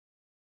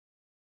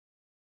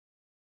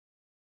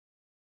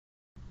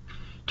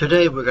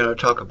Today we're going to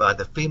talk about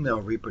the female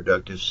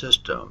reproductive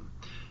system.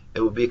 It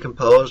will be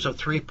composed of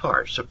three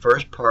parts. The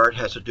first part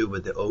has to do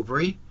with the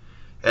ovary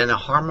and the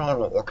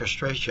hormonal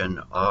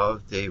orchestration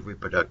of the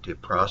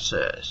reproductive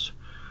process.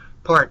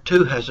 Part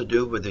 2 has to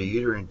do with the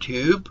uterine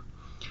tube,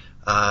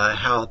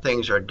 how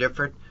things are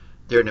different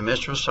during the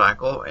menstrual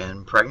cycle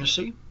and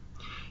pregnancy.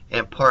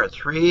 And part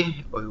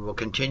 3, we will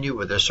continue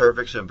with the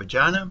cervix and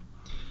vagina,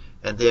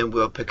 and then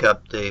we'll pick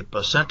up the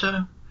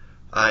placenta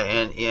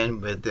and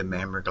end with the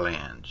mammary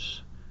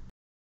glands.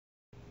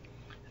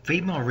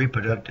 Female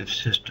reproductive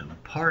system,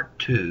 part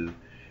 2,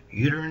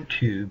 uterine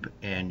tube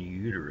and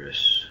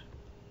uterus.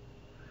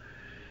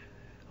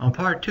 On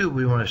part 2,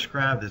 we want to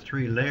describe the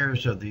three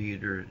layers of the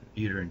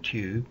uterine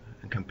tube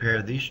and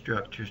compare these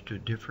structures to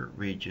different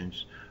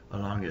regions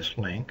along its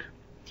length.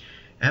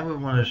 And we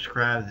want to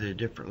describe the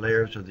different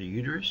layers of the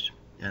uterus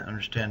and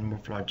understand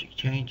morphologic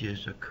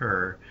changes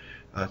occur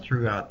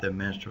throughout the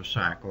menstrual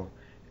cycle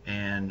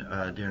and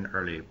during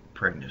early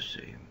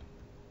pregnancy.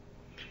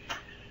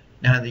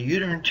 Now, the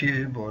uterine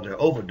tube, or the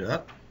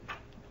oviduct,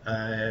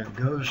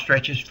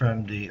 stretches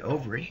from the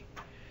ovary.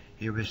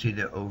 Here we see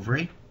the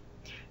ovary,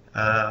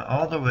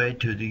 all the way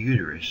to the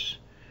uterus,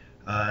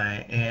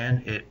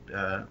 and it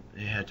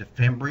has the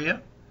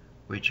frimbriae,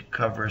 which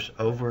covers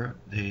over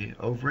the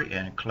ovary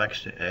and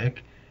collects the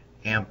egg,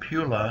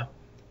 ampulla,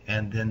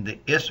 and then the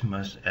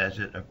isthmus as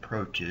it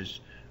approaches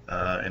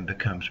and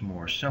becomes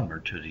more similar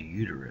to the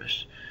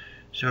uterus.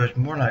 So it's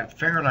more like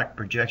finger-like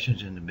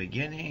projections in the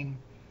beginning,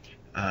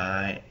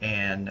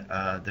 and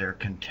they're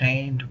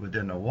contained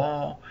within a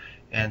wall,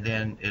 and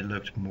then it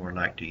looks more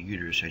like the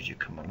uterus as you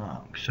come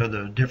along. So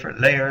the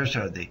different layers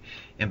are the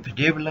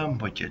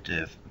infundibulum, which is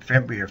the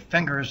fimbrial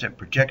fingers that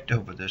project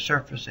over the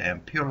surface, the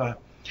ampulla,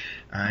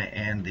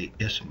 and the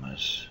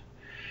isthmus.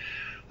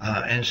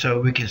 And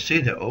so we can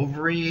see the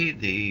ovary,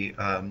 the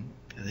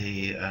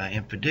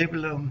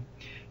infundibulum,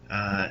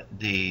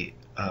 the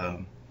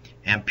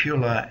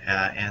ampulla,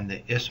 and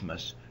the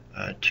isthmus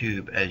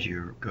tube as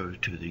you go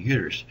to the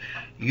uterus.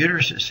 The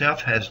uterus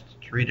itself has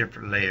three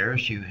different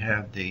layers. You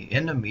have the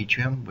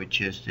endometrium,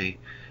 which is the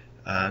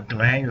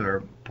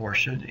glandular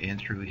portion in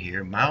through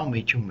here,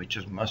 myometrium, which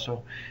is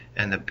muscle,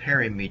 and the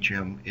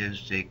perimetrium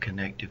is the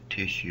connective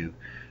tissue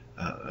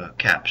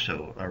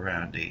capsule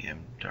around the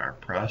entire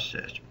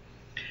process.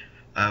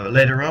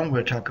 Later on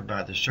we'll talk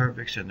about the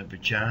cervix and the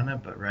vagina,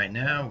 but right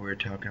now we're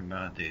talking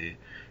about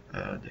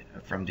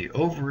from the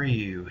ovary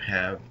you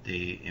have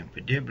the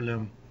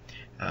infundibulum,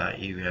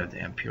 you have the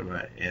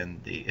ampulla and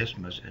the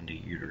isthmus and the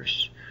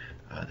uterus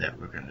that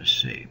we're going to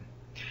see.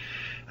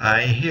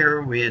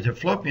 Here the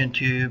fallopian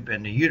tube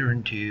and the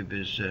uterine tube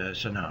is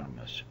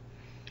synonymous.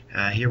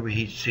 Here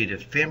we see the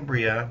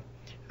fimbriae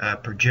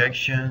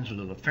projections,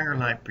 little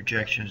finger-like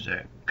projections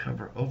that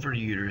cover over the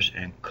uterus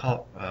and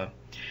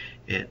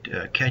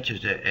it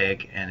catches the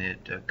egg and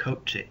it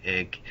coats the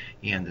egg,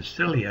 and the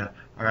cilia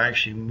are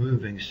actually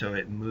moving, so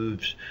it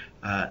moves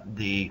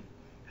the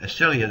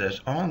cilia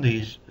that's on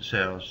these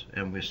cells,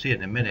 and we'll see it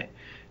in a minute,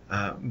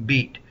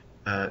 beat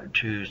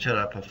to set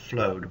up a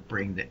flow to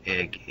bring the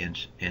egg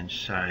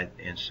inside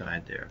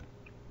there.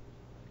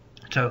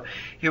 So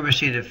here we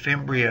see the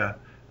fimbriae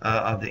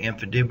of the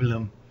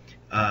infundibulum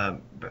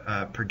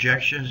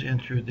projections in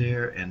through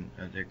there, and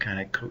they're kind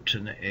of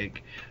coating the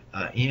egg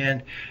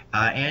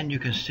and you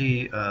can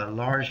see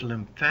large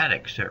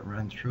lymphatics that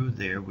run through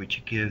there,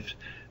 which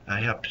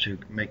helps to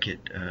make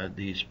it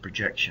these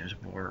projections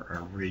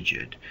more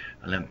rigid.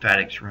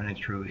 Lymphatics running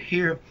through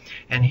here,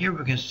 and here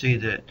we can see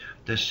that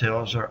the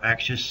cells are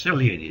actually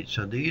ciliated.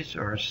 So these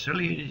are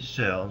ciliated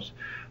cells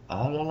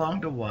all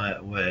along the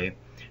way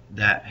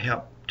that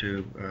help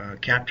to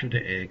capture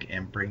the egg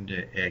and bring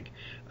the egg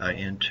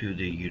into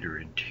the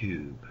uterine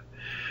tube.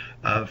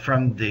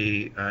 From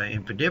the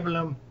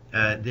infundibulum,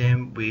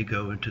 then we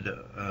go into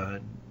the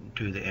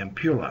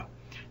ampulla.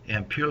 The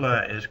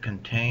ampulla is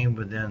contained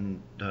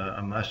within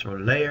a muscular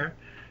layer.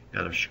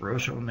 Got a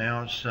serosal on the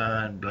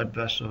outside, blood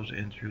vessels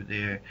in through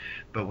there,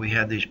 but we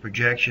have these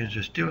projections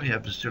that still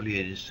have the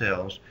ciliated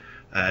cells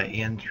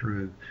in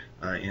through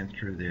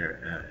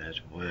there as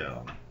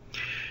well.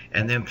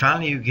 And then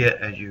finally you get,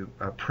 as you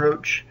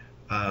approach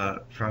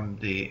from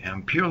the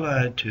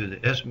ampulla to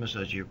the isthmus,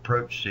 as you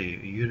approach the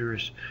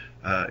uterus,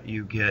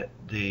 you get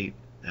the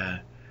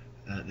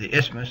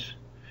isthmus,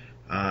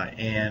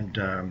 and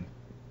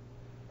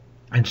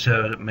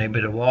so maybe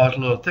the wall's a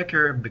little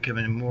thicker,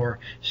 becoming more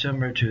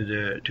similar to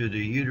the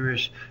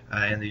uterus,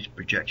 and these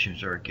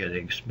projections are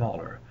getting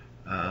smaller.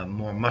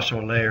 More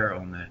muscle layer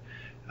on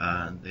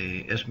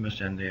the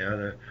isthmus and the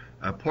other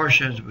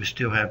portions. We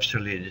still have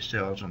ciliated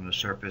cells on the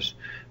surface,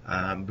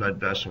 blood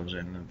vessels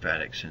and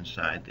lymphatics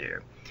inside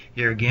there.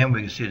 Here again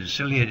we can see the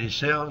ciliated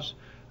cells,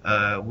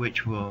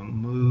 which will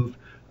move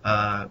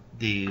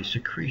the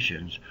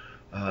secretions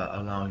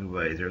along the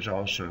way. There's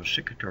also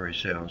secretory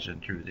cells in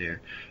through there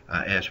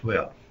as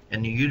well.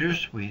 In the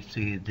uterus we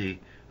see the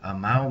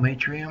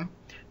myometrium,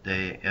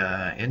 the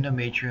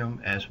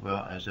endometrium, as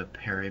well as a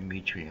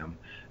perimetrium,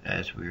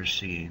 as we're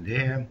seeing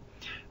there.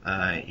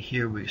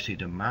 Here we see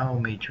the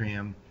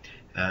myometrium,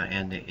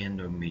 and the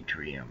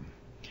endometrium.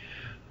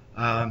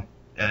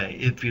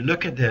 If you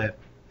look at the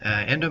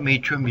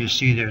endometrium, you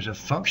see there's a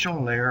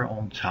functional layer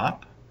on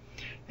top,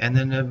 and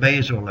then the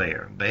basal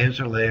layer.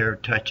 Basal layer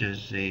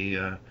touches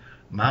the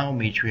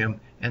myometrium,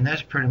 and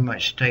that's pretty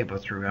much stable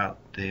throughout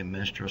the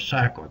menstrual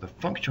cycle. The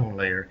functional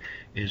layer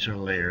is a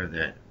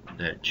layer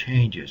that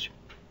changes.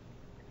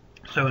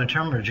 So in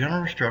terms of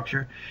general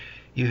structure,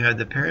 you have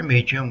the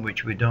perimetrium,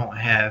 which we don't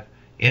have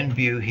in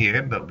view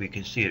here, but we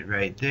can see it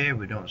right there.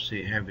 We don't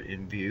have it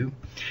in view.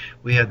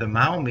 We have the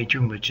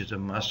myometrium, which is a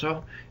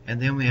muscle,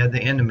 and then we have the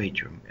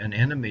endometrium. And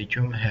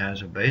endometrium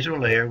has a basal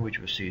layer, which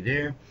we see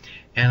there,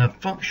 and a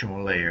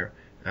functional layer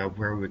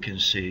where we can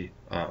see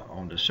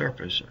on the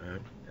surface.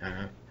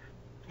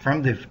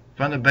 From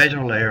the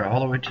basal layer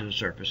all the way to the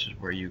surface is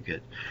where you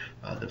get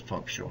the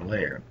functional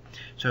layer.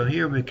 So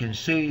here we can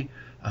see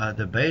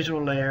the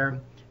basal layer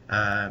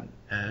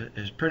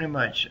is pretty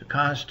much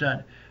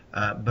constant,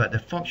 but the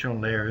functional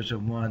layer is the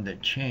one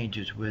that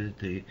changes with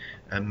the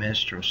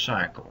menstrual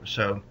cycle.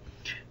 So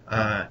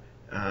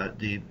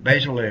the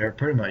basal layer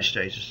pretty much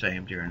stays the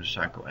same during the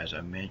cycle, as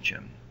I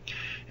mentioned.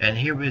 And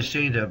here we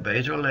see the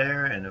basal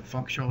layer and the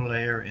functional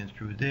layer, and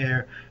through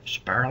there,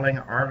 spiraling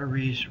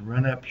arteries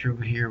run up through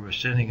here. We're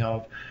sending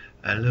off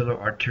little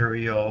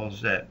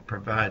arterioles that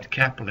provide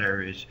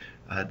capillaries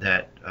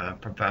that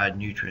provide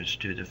nutrients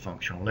to the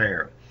functional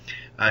layer.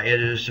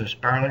 It is the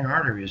spiraling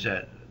arteries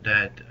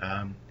that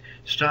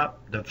stop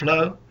the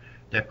flow,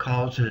 that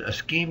causes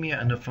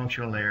ischemia in the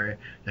functional layer,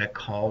 that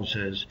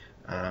causes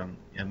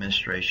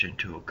menstruation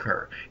to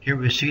occur. Here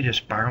we see the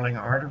spiraling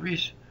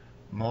arteries,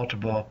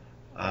 multiple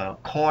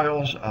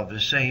coils of the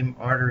same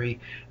artery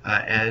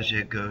as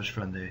it goes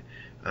from the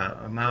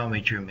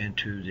myometrium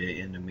into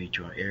the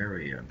endometrial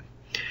area.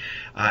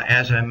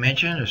 As I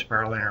mentioned, the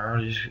spiraling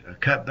arteries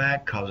cut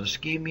back, cause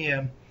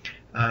ischemia,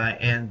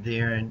 and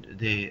during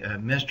the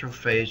menstrual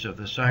phase of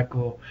the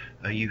cycle,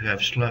 you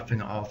have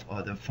sloughing off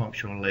of the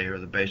functional layer.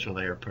 The basal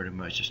layer pretty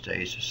much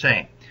stays the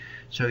same.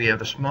 So you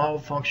have a small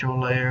functional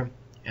layer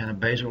and a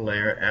basal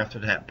layer after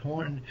that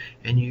point,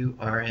 and you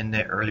are in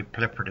the early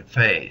proliferative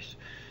phase.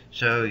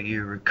 So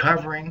you're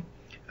recovering.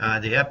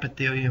 The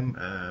epithelium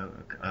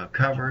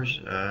covers.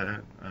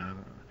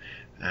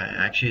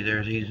 Actually,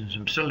 there's even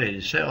some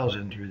ciliated cells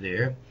in through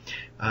there,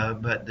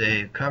 but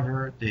they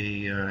cover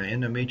the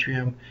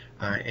endometrium,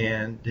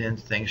 and then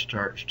things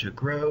start to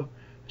grow.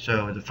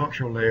 So the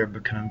functional layer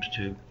becomes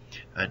to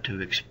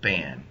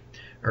expand.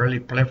 Early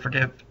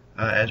proliferative,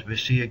 as we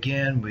see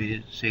again,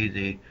 we see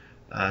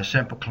the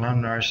simple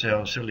columnar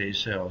cells, ciliated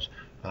cells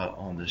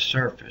on the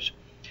surface.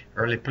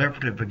 Early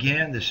proliferative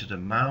again, this is the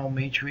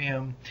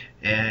myometrium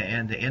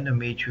and the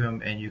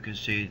endometrium, and you can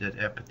see that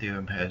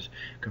epithelium has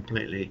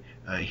completely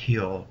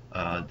healed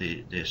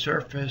the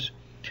surface.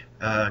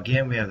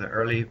 Again, we have the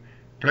early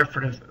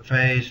proliferative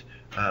phase.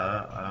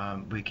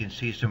 We can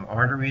see some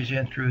arteries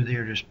in through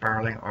there, the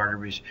spiraling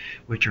arteries,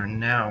 which are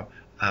now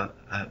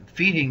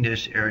feeding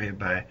this area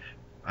by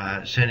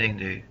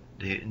sending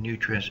the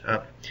nutrients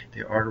up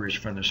the arteries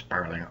from the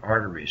spiraling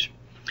arteries.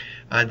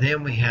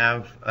 Then we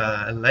have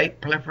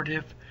late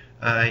proliferative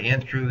in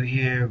through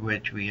here,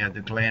 which we have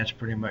the glands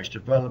pretty much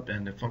developed,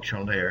 and the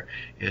functional layer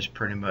is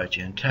pretty much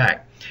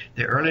intact.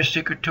 The early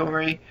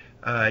secretory,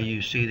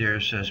 you see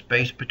there's a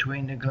space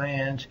between the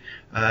glands,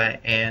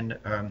 and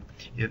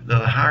if the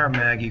higher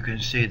mag, you can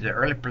see the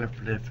early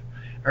proliferative,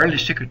 early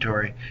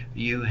secretory,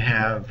 you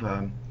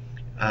have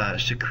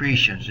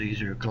secretions.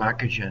 These are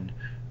glycogen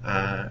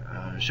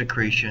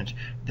secretions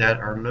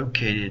that are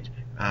located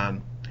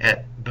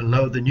at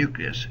below the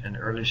nucleus. In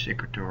early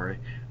secretory,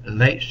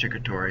 late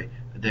secretory,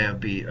 they'll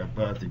be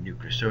above the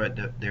nucleus. So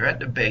they're at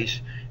the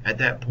base at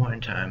that point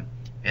in time,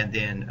 and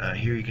then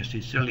here you can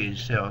see ciliated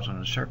cells on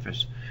the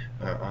surface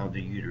of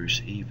the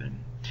uterus even.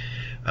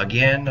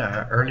 Again,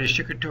 early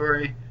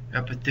secretory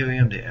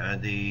epithelium,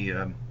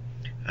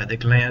 the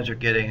glands are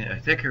getting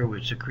thicker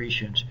with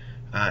secretions,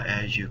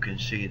 as you can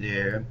see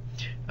there.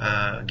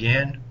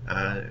 Again,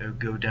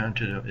 go down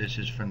to this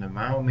is from the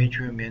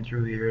myometrium in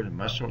through here, the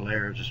muscle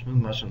layer, the smooth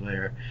muscle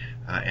layer,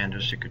 and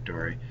the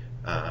secretory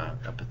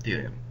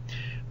epithelium.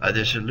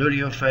 This is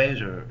luteal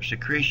phase, or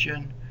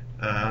secretion,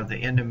 the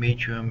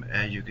endometrium,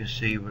 as you can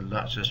see, with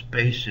lots of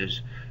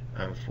spaces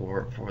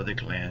for the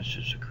glands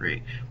to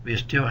secrete. We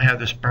still have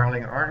the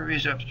spiraling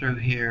arteries up through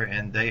here,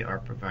 and they are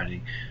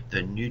providing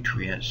the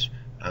nutrients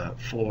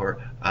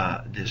for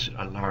this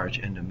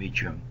large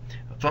endometrium.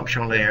 A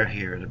functional layer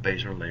here, the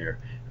basal layer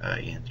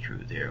in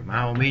through there.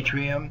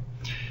 Myometrium,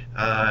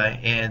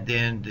 and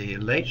then the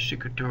late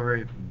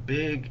secretory,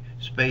 big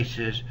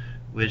spaces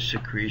with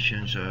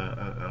secretions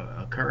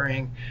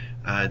occurring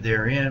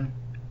therein,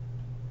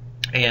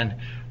 and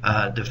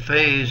the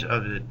phase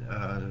of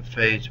the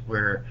phase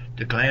where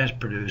the glands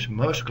produce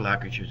most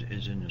glycogen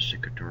is in the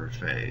secretory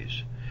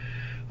phase.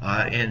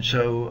 And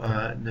so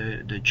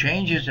the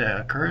changes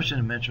that occurs in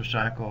the menstrual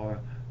cycle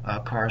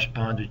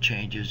correspond to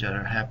changes that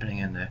are happening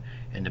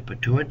in the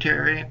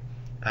pituitary,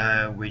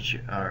 which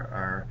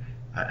are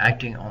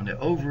acting on the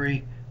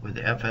ovary with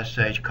the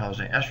FSH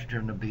causing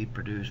estrogen to be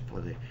produced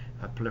for the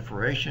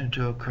proliferation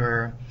to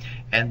occur,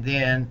 and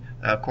then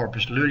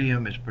corpus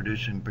luteum is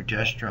producing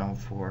progesterone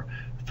for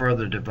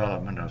further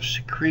development of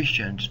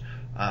secretions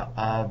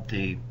of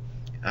the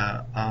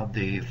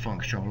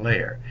functional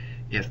layer.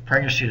 If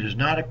pregnancy does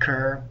not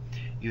occur,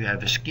 you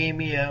have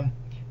ischemia,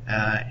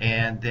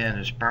 and then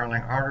the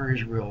spiraling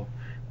arteries will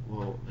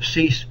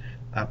cease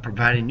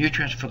providing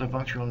nutrients for the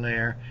functional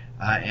layer,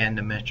 and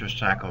the menstrual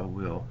cycle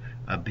will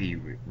be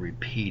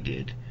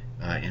repeated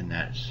in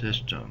that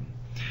system.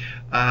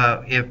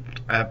 If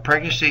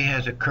pregnancy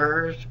has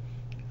occurred,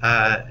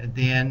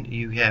 then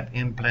you have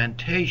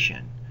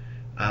implantation.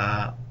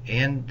 So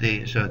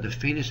the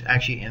fetus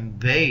actually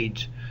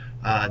invades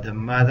the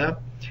mother,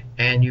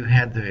 and you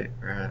have the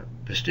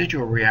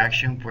vestigial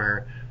reaction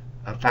where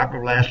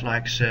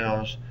fibroblast-like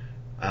cells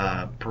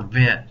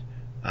prevent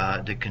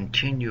the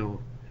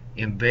continual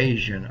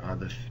invasion of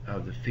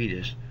the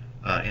fetus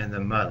in the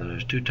mother.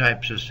 There's two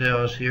types of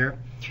cells here.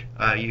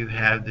 You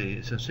have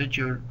the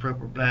syncytial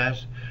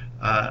trophoblast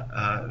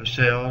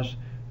cells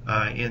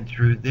in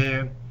through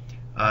there,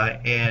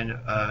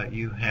 and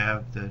you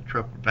have the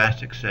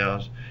trophoblastic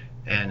cells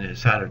and the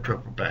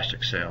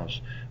cytotrophoblastic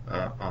cells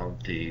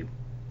of the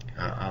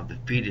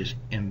fetus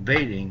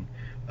invading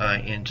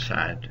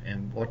inside,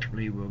 and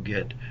ultimately we'll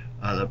get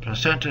the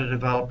placenta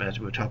develop, as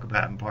we'll talk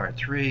about in part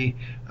 3,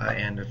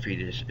 and the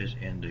fetus is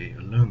in the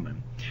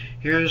lumen.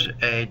 Here's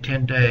a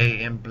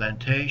 10-day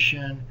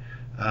implantation.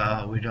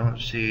 We don't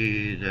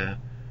see the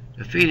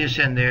fetus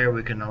in there.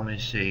 We can only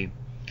see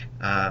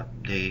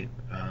the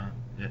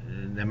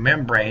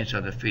membranes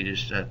of the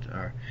fetus that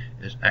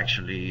is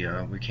actually,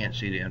 we can't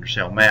see the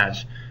intercell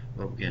mass,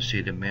 but we can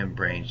see the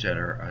membranes that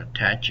are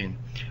attaching,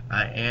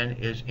 and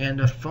is in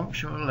the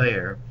functional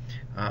layer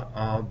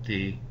of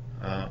the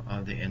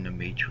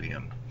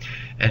endometrium.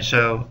 And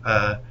so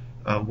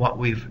what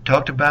we've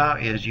talked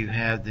about is you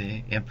have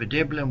the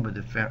infundibulum with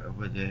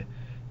the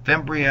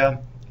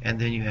fimbriae, and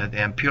then you have the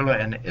ampulla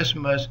and the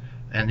isthmus,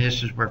 and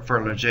this is where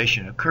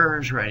fertilization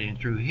occurs, right in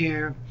through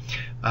here,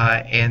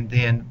 and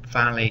then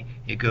finally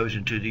it goes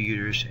into the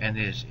uterus and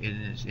it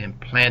is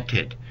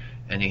implanted,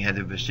 and you have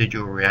the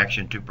vestigial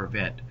reaction to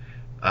prevent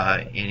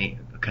any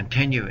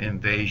continued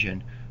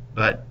invasion,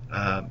 but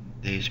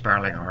the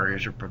spiraling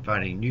arteries are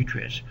providing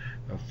nutrients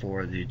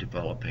for the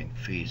developing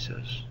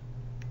fetus.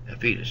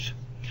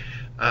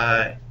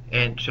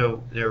 And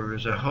so there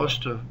is a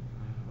host of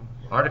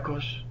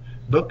articles,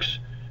 books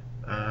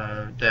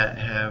that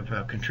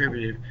have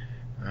contributed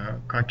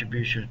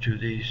contributions to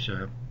these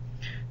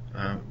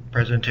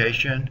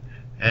presentation,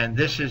 and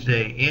this is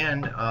the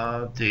end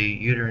of the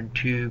uterine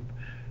tube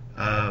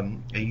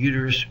a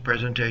uterus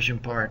presentation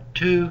part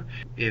 2.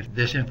 If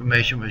this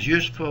information was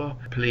useful,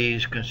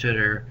 please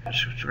consider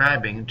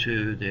subscribing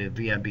to the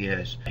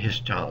VIBS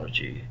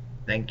Histology.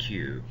 Thank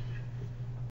you.